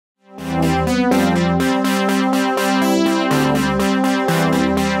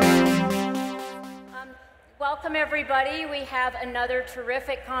everybody. We have another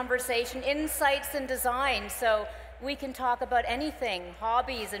terrific conversation, insights and design. So we can talk about anything,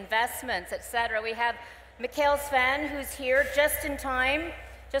 hobbies, investments, etc. We have Mikkel, Svane, who's here just in time,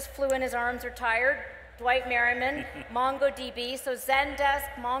 just flew in, his arms are tired. Dwight, Merriman, MongoDB. So Zendesk,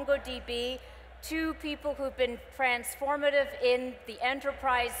 MongoDB, two people who've been transformative in the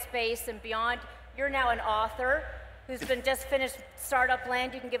enterprise space and beyond. You're now an author who's been just finished Startup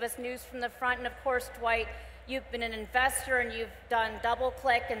Land. You can give us news from the front. And of course, Dwight, you've been an investor and you've done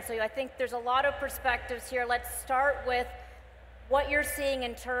DoubleClick. And so I think there's a lot of perspectives here. Let's start with what you're seeing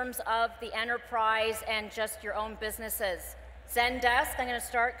in terms of the enterprise and just your own businesses. Zendesk, I'm going to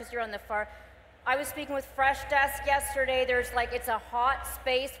start because you're on the far. I was speaking with Freshdesk yesterday. There's like, it's a hot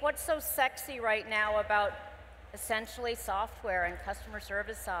space. What's so sexy right now about essentially software and customer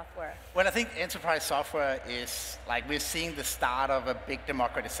service software? Well, I think enterprise software is, like, we're seeing the start of a big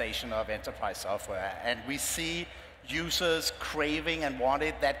democratization of enterprise software. And we see users craving and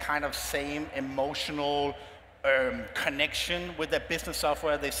wanting that kind of same emotional connection with their business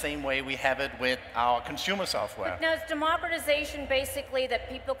software the same way we have it with our consumer software. Now, is democratization basically that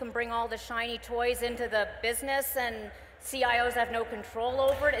people can bring all the shiny toys into the business and CIOs have no control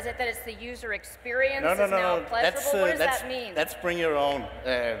over it? Is it that it's the user experience is now pleasurable? What does that mean? That's bring your own.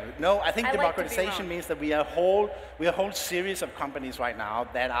 No, I think democratization means that we are a whole series of companies right now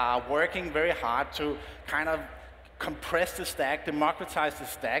that are working very hard to kind of compress the stack, democratize the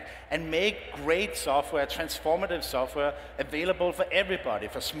stack, and make great software, transformative software, available for everybody,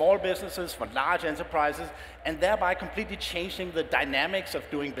 for small businesses, for large enterprises, and thereby completely changing the dynamics of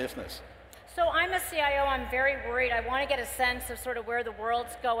doing business. So I'm a CIO, I'm very worried. I want to get a sense of sort of where the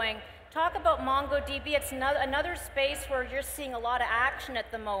world's going. Talk about MongoDB. It's another space where you're seeing a lot of action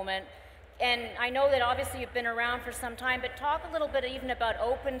at the moment. And I know that obviously you've been around for some time, but talk a little bit even about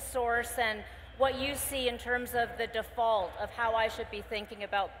open source and what you see in terms of the default of how I should be thinking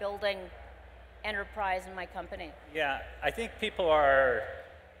about building enterprise in my company. Yeah, I think people are,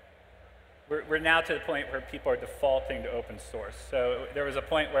 we're now to the point where people are defaulting to open source. So there was a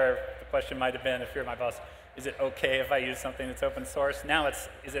point where the question might have been, if you're my boss, is it okay if I use something that's open source? Now it's,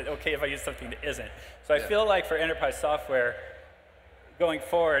 is it okay if I use something that isn't? So I feel like for enterprise software, going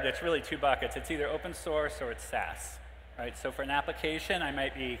forward, it's really two buckets. It's either open source or it's SaaS. Right? So for an application, I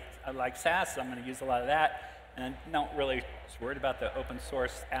like SaaS, so I'm going to use a lot of that, and I'm not really worried about the open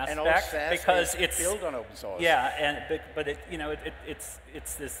source aspect, and all SaaS because it's built on open source. Yeah, but it, you know, it's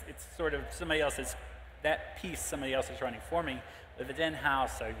sort of somebody else's, that piece somebody else is running for me. If it's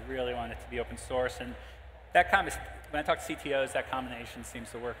in-house, I really want it to be open source, and that when I talk to CTOs, that combination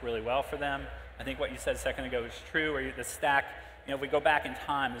seems to work really well for them. I think what you said a second ago is true, where the stack, you know, if we go back in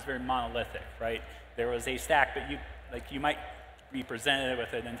time, is very monolithic, right? There was a stack, but you might be presented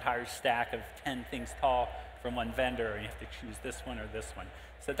with an entire stack of 10 things tall from one vendor, and you have to choose this one or this one.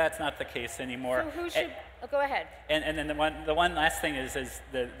 So that's not the case anymore. So who should, go ahead. And then the one last thing is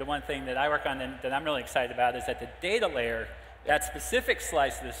the one thing that I work on and that I'm really excited about is that the data layer, that specific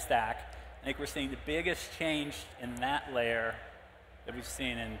slice of the stack, I think we're seeing the biggest change in that layer that we've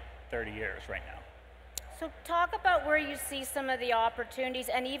seen in 30 years right now. So talk about where you see some of the opportunities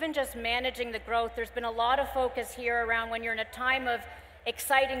and even just managing the growth. There's been a lot of focus here around when you're in a time of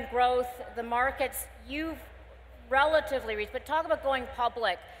exciting growth, the markets you've relatively reached, but talk about going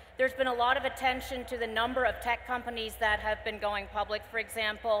public. There's been a lot of attention to the number of tech companies that have been going public, for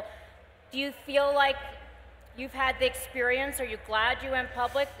example. Do you feel like you've had the experience? Are you glad you went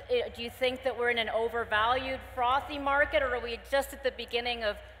public? Do you think that we're in an overvalued, frothy market, or are we just at the beginning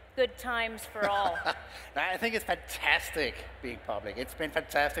of good times for all? I think it's fantastic being public. It's been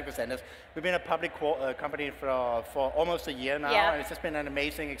fantastic for Zendesk. We've been a public company for almost a year now, and it's just been an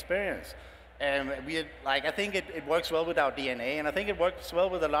amazing experience. And I think it works well with our DNA, and I think it works well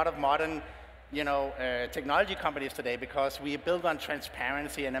with a lot of modern, technology companies today because we build on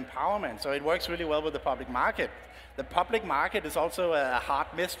transparency and empowerment. So it works really well with the public market. The public market is also a hard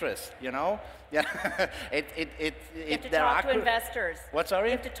mistress, Yeah. You have to talk to investors. What, sorry?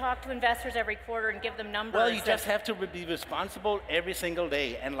 You have to talk to investors every quarter and give them numbers. Well, you just have to be responsible every single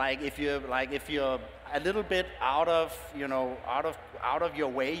day. And if you're a little bit out of your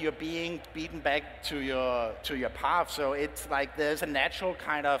way, you're being beaten back to your path. So it's like there's a natural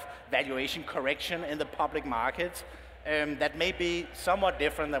kind of valuation correction in the public markets that may be somewhat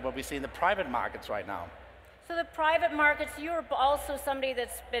different than what we see in the private markets right now. So the private markets, you're also somebody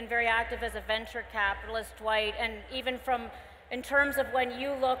that's been very active as a venture capitalist, Dwight, and even in terms of when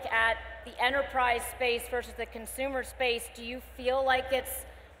you look at the enterprise space versus the consumer space, do you feel like it's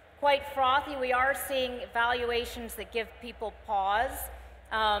quite frothy? We are seeing valuations that give people pause.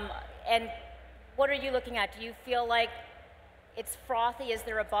 And what are you looking at? Do you feel like it's frothy? Is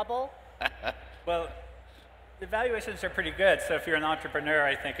there a bubble? Well, the valuations are pretty good. So if you're an entrepreneur,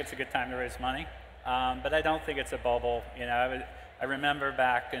 I think it's a good time to raise money. But I don't think it's a bubble. You know, I remember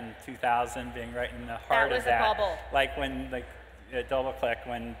back in 2000 being right in the heart of that. That was a bubble. Like when, like at DoubleClick,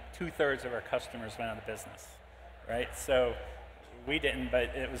 when 2/3 of our customers went out of business, right? So we didn't,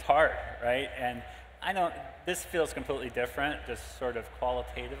 but it was hard, right? And I don't. This feels completely different, just sort of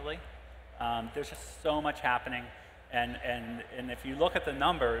qualitatively. There's just so much happening. And if you look at the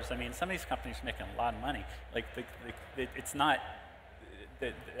numbers, I mean, some of these companies are making a lot of money. Like, it's not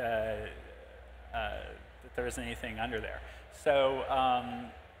that there isn't anything under there. So,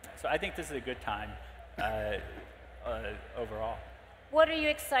 so I think this is a good time overall. What are you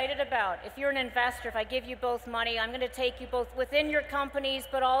excited about? If you're an investor, if I give you both money, I'm going to take you both within your companies,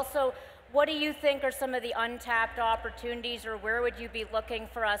 but also, what do you think are some of the untapped opportunities, or where would you be looking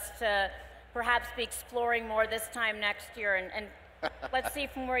for us to perhaps be exploring more this time next year? And let's see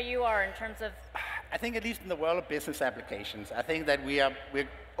from where you are in terms of... I think at least in the world of business applications, I think that we're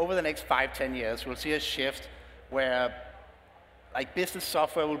over the next 5-10 years, we'll see a shift where like business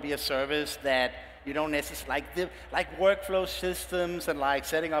software will be a service that you don't necessarily, like workflow systems and like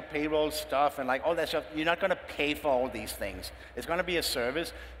setting up payroll stuff and like all that stuff, you're not going to pay for all these things. It's going to be a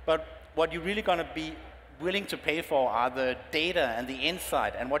service, but what you're really going to be willing to pay for are the data and the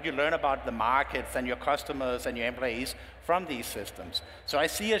insight and what you learn about the markets and your customers and your employees from these systems. So I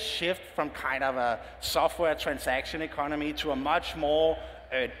see a shift from kind of a software transaction economy to a much more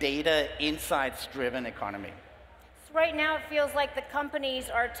data insights-driven economy. So right now it feels like the companies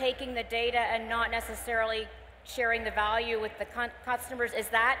are taking the data and not necessarily sharing the value with the customers. Is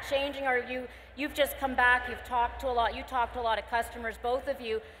that changing? Or you've just come back, you talked to a lot of customers, both of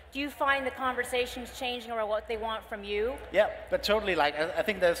you. Do you find the conversations changing about what they want from you? Yeah, but totally. Like I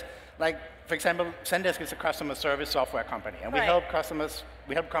think there's, like, for example, Zendesk is a customer service software company, and we help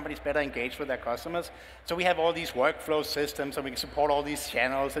companies better engage with their customers. So we have all these workflow systems, and we can support all these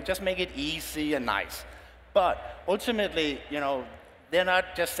channels and just make it easy and nice. But ultimately, you know, they're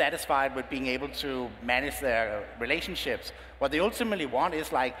not just satisfied with being able to manage their relationships. What they ultimately want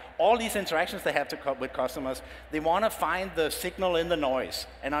is like all these interactions they have with customers, they want to find the signal in the noise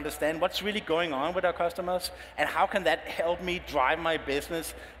and understand what's really going on with our customers and how can that help me drive my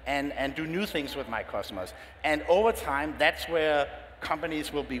business and do new things with my customers. And over time, that's where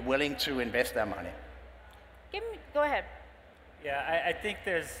companies will be willing to invest their money. Go ahead. Yeah, I think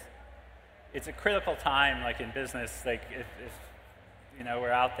it's a critical time, like in business, like if you know,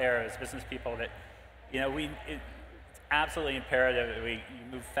 we're out there as business people that, you know, it's absolutely imperative that you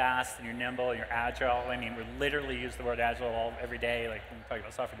move fast and you're nimble and you're agile. I mean, we literally use the word agile every day, like when we talk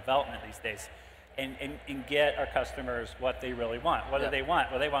about software development these days, and get our customers what they really want. What do they want?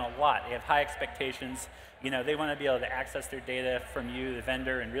 Well, they want a lot. They have high expectations. You know, they want to be able to access their data from you, the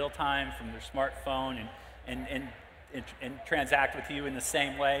vendor, in real time, from their smartphone, and transact with you in the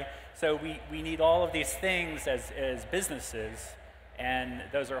same way. So we need all of these things as businesses. And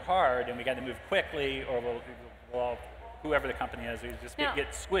those are hard, and we got to move quickly, or we'll whoever the company is, we just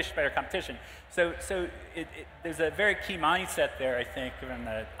get squished by our competition. So there's a very key mindset there, I think, in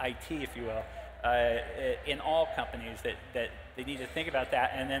the IT, if you will, in all companies that they need to think about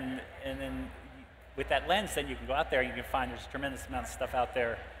that, and then with that lens, then you can go out there and you can find there's a tremendous amount of stuff out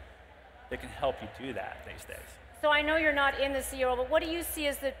there that can help you do that these days. So I know you're not in the CEO role, but what do you see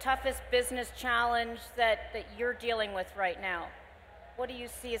as the toughest business challenge that you're dealing with right now? What do you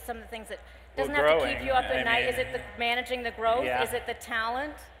see as some of the things that doesn't have to keep you up at night? Is it managing the growth? Yeah. Is it the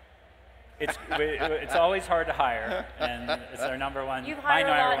talent? It's always hard to hire, and it's our number one. You hire a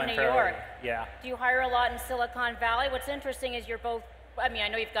lot in New York. Yeah. Do you hire a lot in Silicon Valley? What's interesting is you're both, I mean, I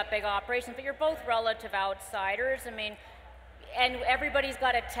know you've got big operations, but you're both relative outsiders. I mean, and everybody's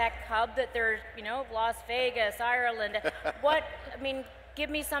got a tech hub that there's, you know, Las Vegas, Ireland. Give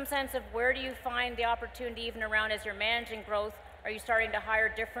me some sense of where do you find the opportunity even around as you're managing growth? Are you starting to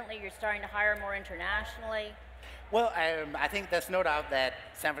hire differently? You're starting to hire more internationally? Well, I think there's no doubt that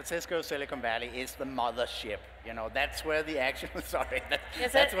San Francisco, Silicon Valley is the mothership. You know, that's where the action,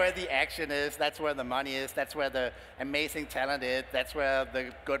 that's where the action is, that's where the money is, that's where the amazing talent is, that's where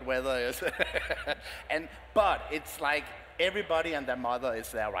the good weather is. But it's like everybody and their mother is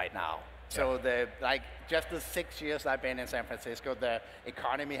there right now. So just the 6 years I've been in San Francisco, the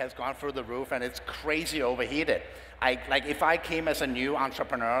economy has gone through the roof and it's crazy overheated. If I came as a new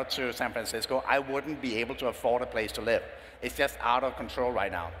entrepreneur to San Francisco, I wouldn't be able to afford a place to live. It's just out of control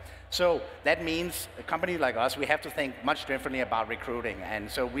right now. So that means a company like us, we have to think much differently about recruiting. And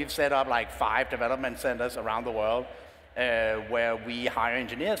so we've set up like 5 development centers around the world where we hire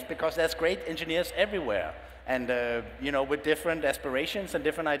engineers because there's great engineers everywhere. And with different aspirations and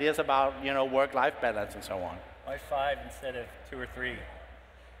different ideas about work-life balance and so on. Why 5 instead of 2 or 3?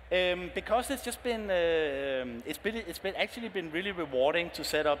 Because it's just been actually been really rewarding to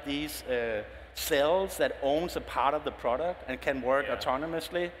set up these cells that owns a part of the product and can work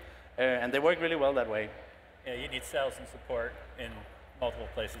autonomously, and they work really well that way. Yeah, you need sales and support in multiple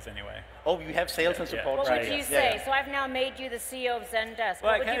places anyway. Oh, you have sales and support. What Right. would you say? So I've now made you the CEO of Zendesk.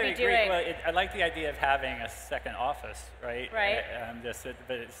 Well, What would you be doing? Well, I like the idea of having a second office, right? Right.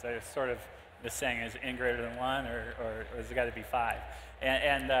 But it's sort of the saying is n greater than 1, or has it got to be 5?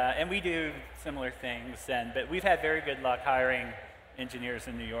 And we do similar things. But we've had very good luck hiring engineers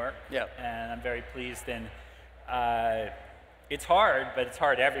in New York. Yeah. And I'm very pleased. And it's hard, but it's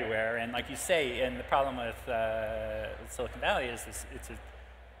hard everywhere. And like you say, and the problem with Silicon Valley is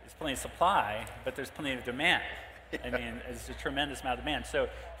there's plenty of supply, but there's plenty of demand. I mean, there's a tremendous amount of demand. So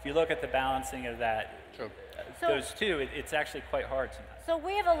if you look at the balancing of that, those two, it's actually quite hard sometimes. So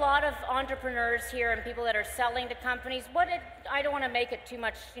we have a lot of entrepreneurs here and people that are selling to companies. I don't want to make it too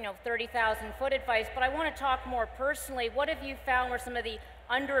much, 30,000-foot advice, but I want to talk more personally. What have you found were some of the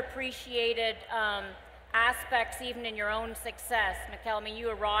underappreciated aspects even in your own success? Mikkel, I mean, you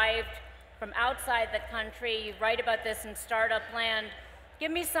arrived from outside the country. You write about this in Startup Land.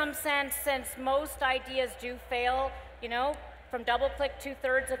 Give me some sense, since most ideas do fail, from DoubleClick,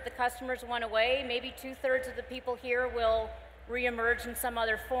 2/3 of the customers went away. Maybe 2/3 of the people here will reemerge in some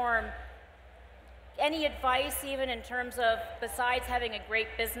other form. Any advice even in terms of, besides having a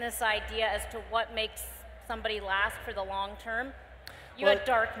great business idea, as to what makes somebody last for the long term? You had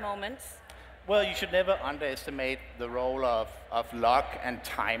dark moments. Well, you should never underestimate the role of luck and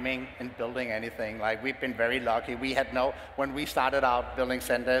timing in building anything. Like, we've been very lucky. When we started out building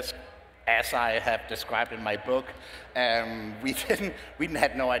Zendesk, as I have described in my book, we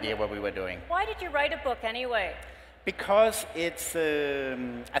had no idea what we were doing. Why did you write a book anyway? Because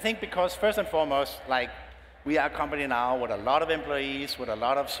I think because first and foremost, we are a company now with a lot of employees, with a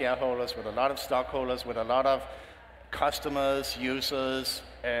lot of shareholders, with a lot of stockholders, with a lot of customers, users.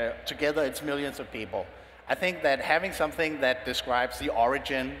 Together, it's millions of people. I think that having something that describes the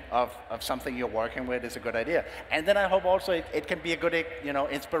origin of something you're working with is a good idea. And then I hope also it can be a good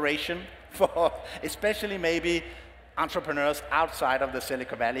inspiration for especially maybe entrepreneurs outside of the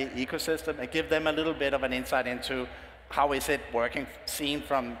Silicon Valley ecosystem, and give them a little bit of an insight into how is it working, seen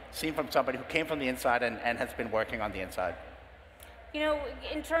from somebody who came from the inside and has been working on the inside.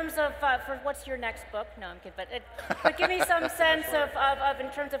 In terms of, for what's your next book? No, I'm kidding, but give me some sense of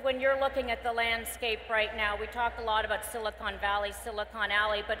in terms of when you're looking at the landscape right now. We talked a lot about Silicon Valley, Silicon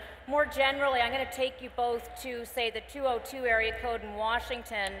Alley, but more generally, I'm going to take you both to, say, the 202 area code in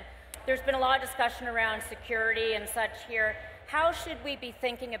Washington. There's been a lot of discussion around security and such here. How should we be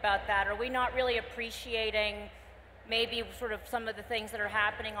thinking about that? Are we not really appreciating maybe sort of some of the things that are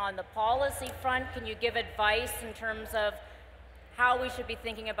happening on the policy front? Can you give advice in terms of how we should be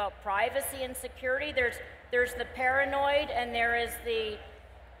thinking about privacy and security? There's the paranoid, and there is the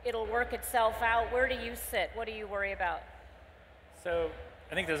it'll work itself out. Where do you sit? What do you worry about? So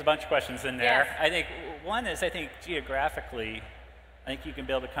I think there's a bunch of questions in there. Yes. I think one is, geographically, I think you can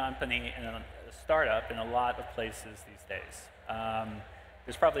build a company and a startup in a lot of places these days.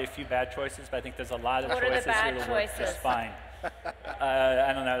 There's probably a few bad choices, but I think there's a lot of choices that will work just fine.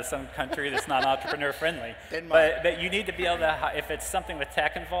 I don't know, some country that's not entrepreneur friendly. But you need to be able to, if it's something with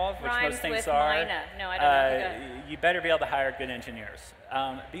tech involved, which most things are, no, I don't know. You better be able to hire good engineers.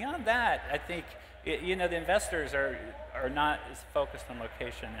 Beyond that, I think, the investors are not as focused on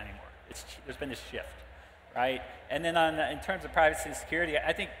location anymore. There's been this shift, right? And then in terms of privacy and security,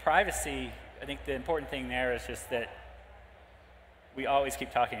 I think the important thing there is just that we always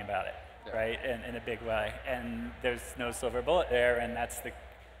keep talking about it. Yeah. Right, in a big way, and there's no silver bullet there, and that's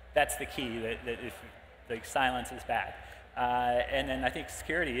the key. That if the silence is bad, and then I think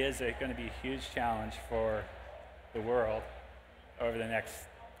security is going to be a huge challenge for the world over the next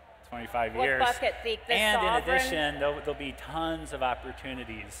 25 years. What bucket? The and sovereign? In addition, there'll be tons of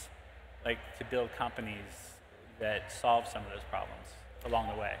opportunities, to build companies that solve some of those problems along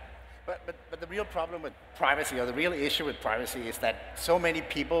the way. But the real problem with privacy, or the real issue with privacy, is that so many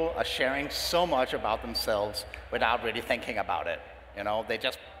people are sharing so much about themselves without really thinking about it. They're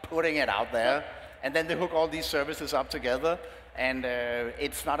just putting it out there, and then they hook all these services up together, and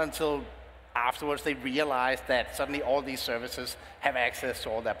it's not until afterwards they realize that suddenly all these services have access to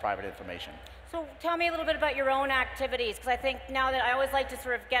all that private information. So tell me a little bit about your own activities, because I think now that I always like to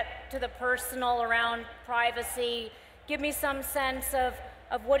sort of get to the personal around privacy. Give me some sense of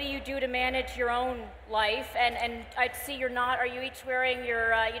of what do you do to manage your own life? And I see you're not, are you each wearing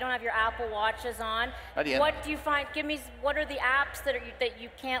your, you don't have your Apple Watches on. Not yet. What do you find, what are the apps that you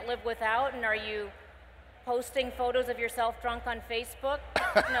can't live without, and are you posting photos of yourself drunk on Facebook?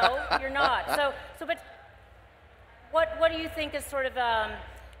 No, you're not. But what do you think is sort of,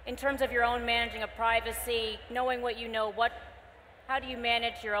 in terms of your own managing of privacy, knowing what you know, how do you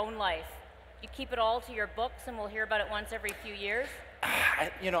manage your own life? You keep it all to your books and we'll hear about it once every few years?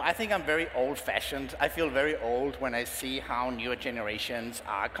 I think I'm very old-fashioned. I feel very old when I see how newer generations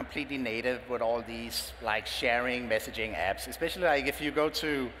are completely native with all these like sharing messaging apps, especially like if you go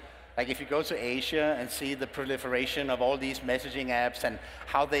to Asia and see the proliferation of all these messaging apps and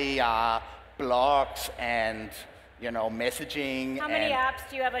how they are blogs and messaging. How many apps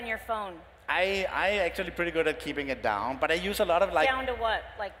do you have on your phone? I actually pretty good at keeping it down, but I use a lot of like... Down to what,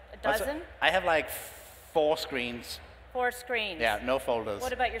 like a dozen? I have like 4 screens. 4 screens? Yeah, no folders.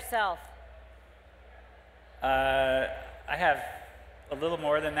 What about yourself? I have a little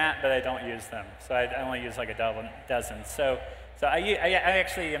more than that, but I don't use them. So I only use like a dozen. So I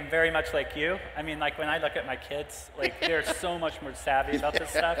actually am very much like you. I mean, like when I look at my kids, like they're so much more savvy about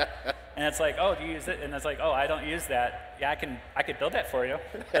this stuff. And it's like, oh, do you use it? And it's like, oh, I don't use that. Yeah, I could build that for you,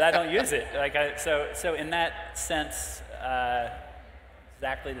 but I don't use it. Like so in that sense,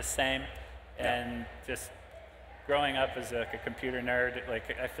 exactly the same. And just growing up as a computer nerd,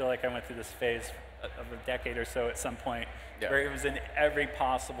 like I feel like I went through this phase of a decade or so at some point where it was in every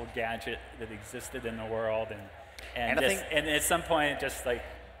possible gadget that existed in the world, and at some point just like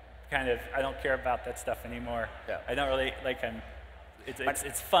kind of I don't care about that stuff anymore. Yeah. I don't really like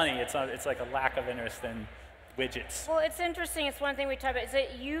it's funny. It's like a lack of interest in widgets. Well, it's interesting. It's one thing we talk about is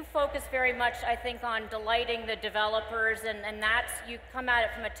that you focus very much, I think, on delighting the developers, and that's you come at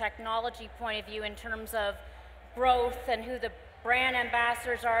it from a technology point of view in terms of growth and who the brand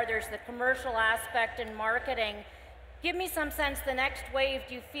ambassadors are. There's the commercial aspect in marketing. Give me some sense, the next wave,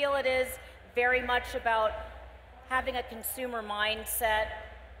 do you feel it is very much about having a consumer mindset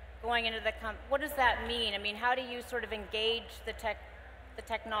going into the what does that mean? I mean, how do you sort of engage the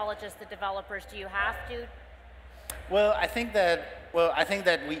technologists, the developers? Do you have to? Well, I think that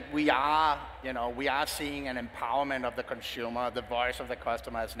we are seeing an empowerment of the consumer. The voice of the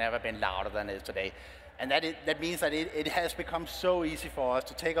customer has never been louder than it is today. And that means that it has become so easy for us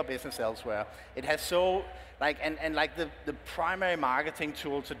to take our business elsewhere. It has so, like, and like the primary marketing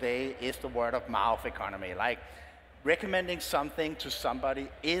tool today is the word of mouth economy. Like, recommending something to somebody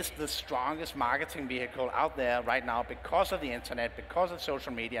is the strongest marketing vehicle out there right now because of the internet, because of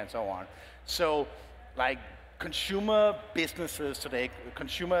social media and so on. So, like, consumer businesses today,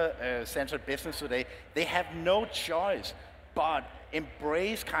 consumer-centered business today, they have no choice but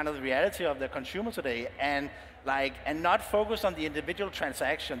embrace kind of the reality of the consumer today and not focus on the individual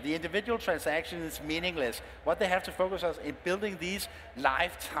transaction. The individual transaction is meaningless. What they have to focus on is building these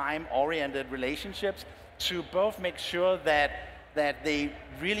lifetime-oriented relationships to both make sure that they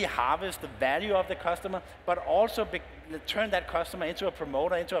really harvest the value of the customer, but also turn that customer into a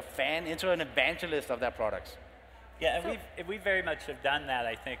promoter, into a fan, into an evangelist of their products. Yeah, and we very much have done that,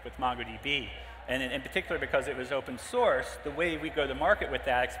 I think, with MongoDB. And in particular, because it was open source, the way we go to market with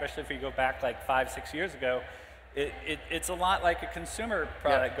that, especially if we go back like 5-6 years ago, it's a lot like a consumer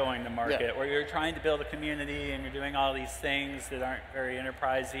product going to market, where you're trying to build a community and you're doing all these things that aren't very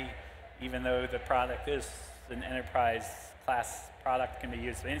enterprisey, even though the product is an enterprise class product, can be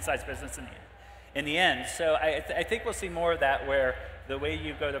used for any size business in the end. So I think we'll see more of that, where the way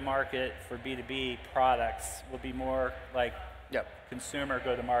you go to market for B2B products will be more like consumer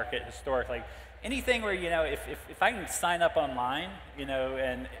go to market historically. Anything where, if I can sign up online,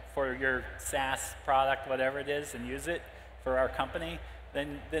 and for your SaaS product, whatever it is, and use it for our company,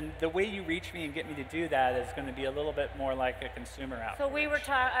 then the way you reach me and get me to do that is going to be a little bit more like a consumer outreach. So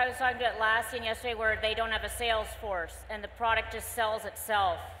I was talking about last and yesterday where they don't have a sales force and the product just sells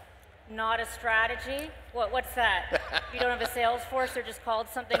itself. Not a strategy? What's that? You don't have a sales force, they're just called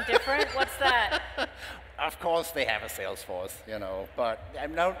something different? What's that? Of course they have a sales force, but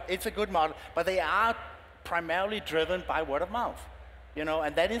it's a good model. But they are primarily driven by word of mouth,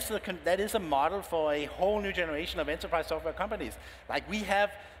 and that is a model for a whole new generation of enterprise software companies. Like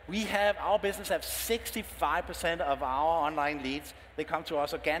our business have 65% of our online leads, they come to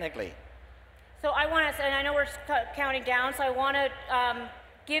us organically. So I want to, and I know we're counting down, so I want to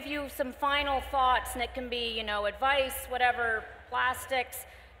give you some final thoughts, and it can be, advice, whatever, plastics.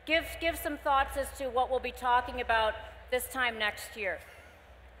 Give some thoughts as to what we'll be talking about this time next year.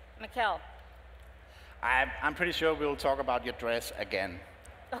 Mikkel. I'm pretty sure we'll talk about your dress again.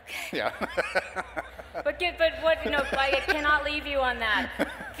 Okay. Yeah. But what, you know, I cannot leave you on that.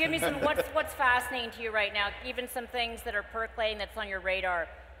 Give me some, what's fascinating to you right now? Even some things that are percolating that's on your radar.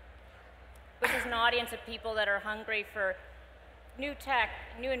 Which is an audience of people that are hungry for new tech,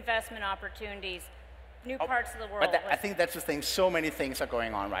 new investment opportunities, new parts of the world. But I think that's the thing. So many things are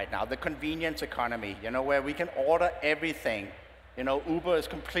going on right now. The convenience economy, you know, where we can order everything. You know, Uber is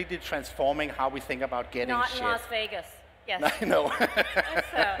completely transforming how we think about getting Not shit. in Las Vegas. Yes. No.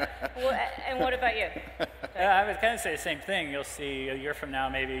 And what about you? I would kind of say the same thing. You'll see a year from now,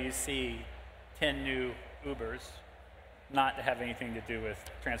 maybe you see 10 new Ubers, not to have anything to do with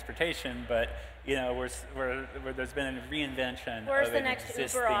transportation, but you know, where there's been a reinvention. Where's of the an next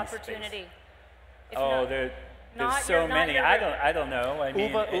existing Uber opportunity? Space. Oh, there's so many. I don't know. I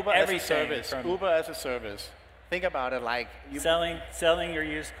mean, Uber as a service. Uber as a service. Think about it like selling your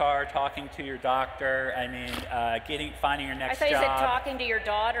used car, talking to your doctor. I mean, finding your next job. I thought you said talking to your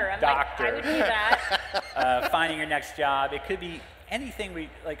daughter. I'm doctor. like, I would do that. Finding your next job. It could be anything we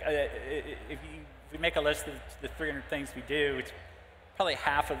like. If we make a list of the 300 things we do, it's probably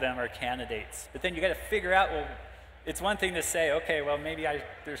half of them are candidates. But then you got to figure out. Well, it's one thing to say, okay, well maybe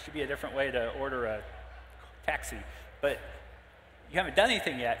there should be a different way to order a taxi, but you haven't done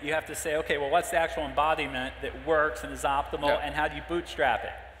anything yet. You have to say, okay, well, what's the actual embodiment that works and is optimal, and how do you bootstrap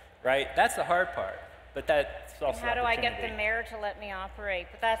it, right? That's the hard part, but that's also and how do I get the mayor to let me operate?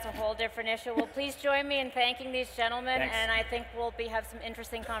 But that's a whole different issue. Well, please join me in thanking these gentlemen, Thanks. and I think we'll have some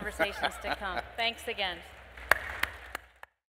interesting conversations to come. Thanks again.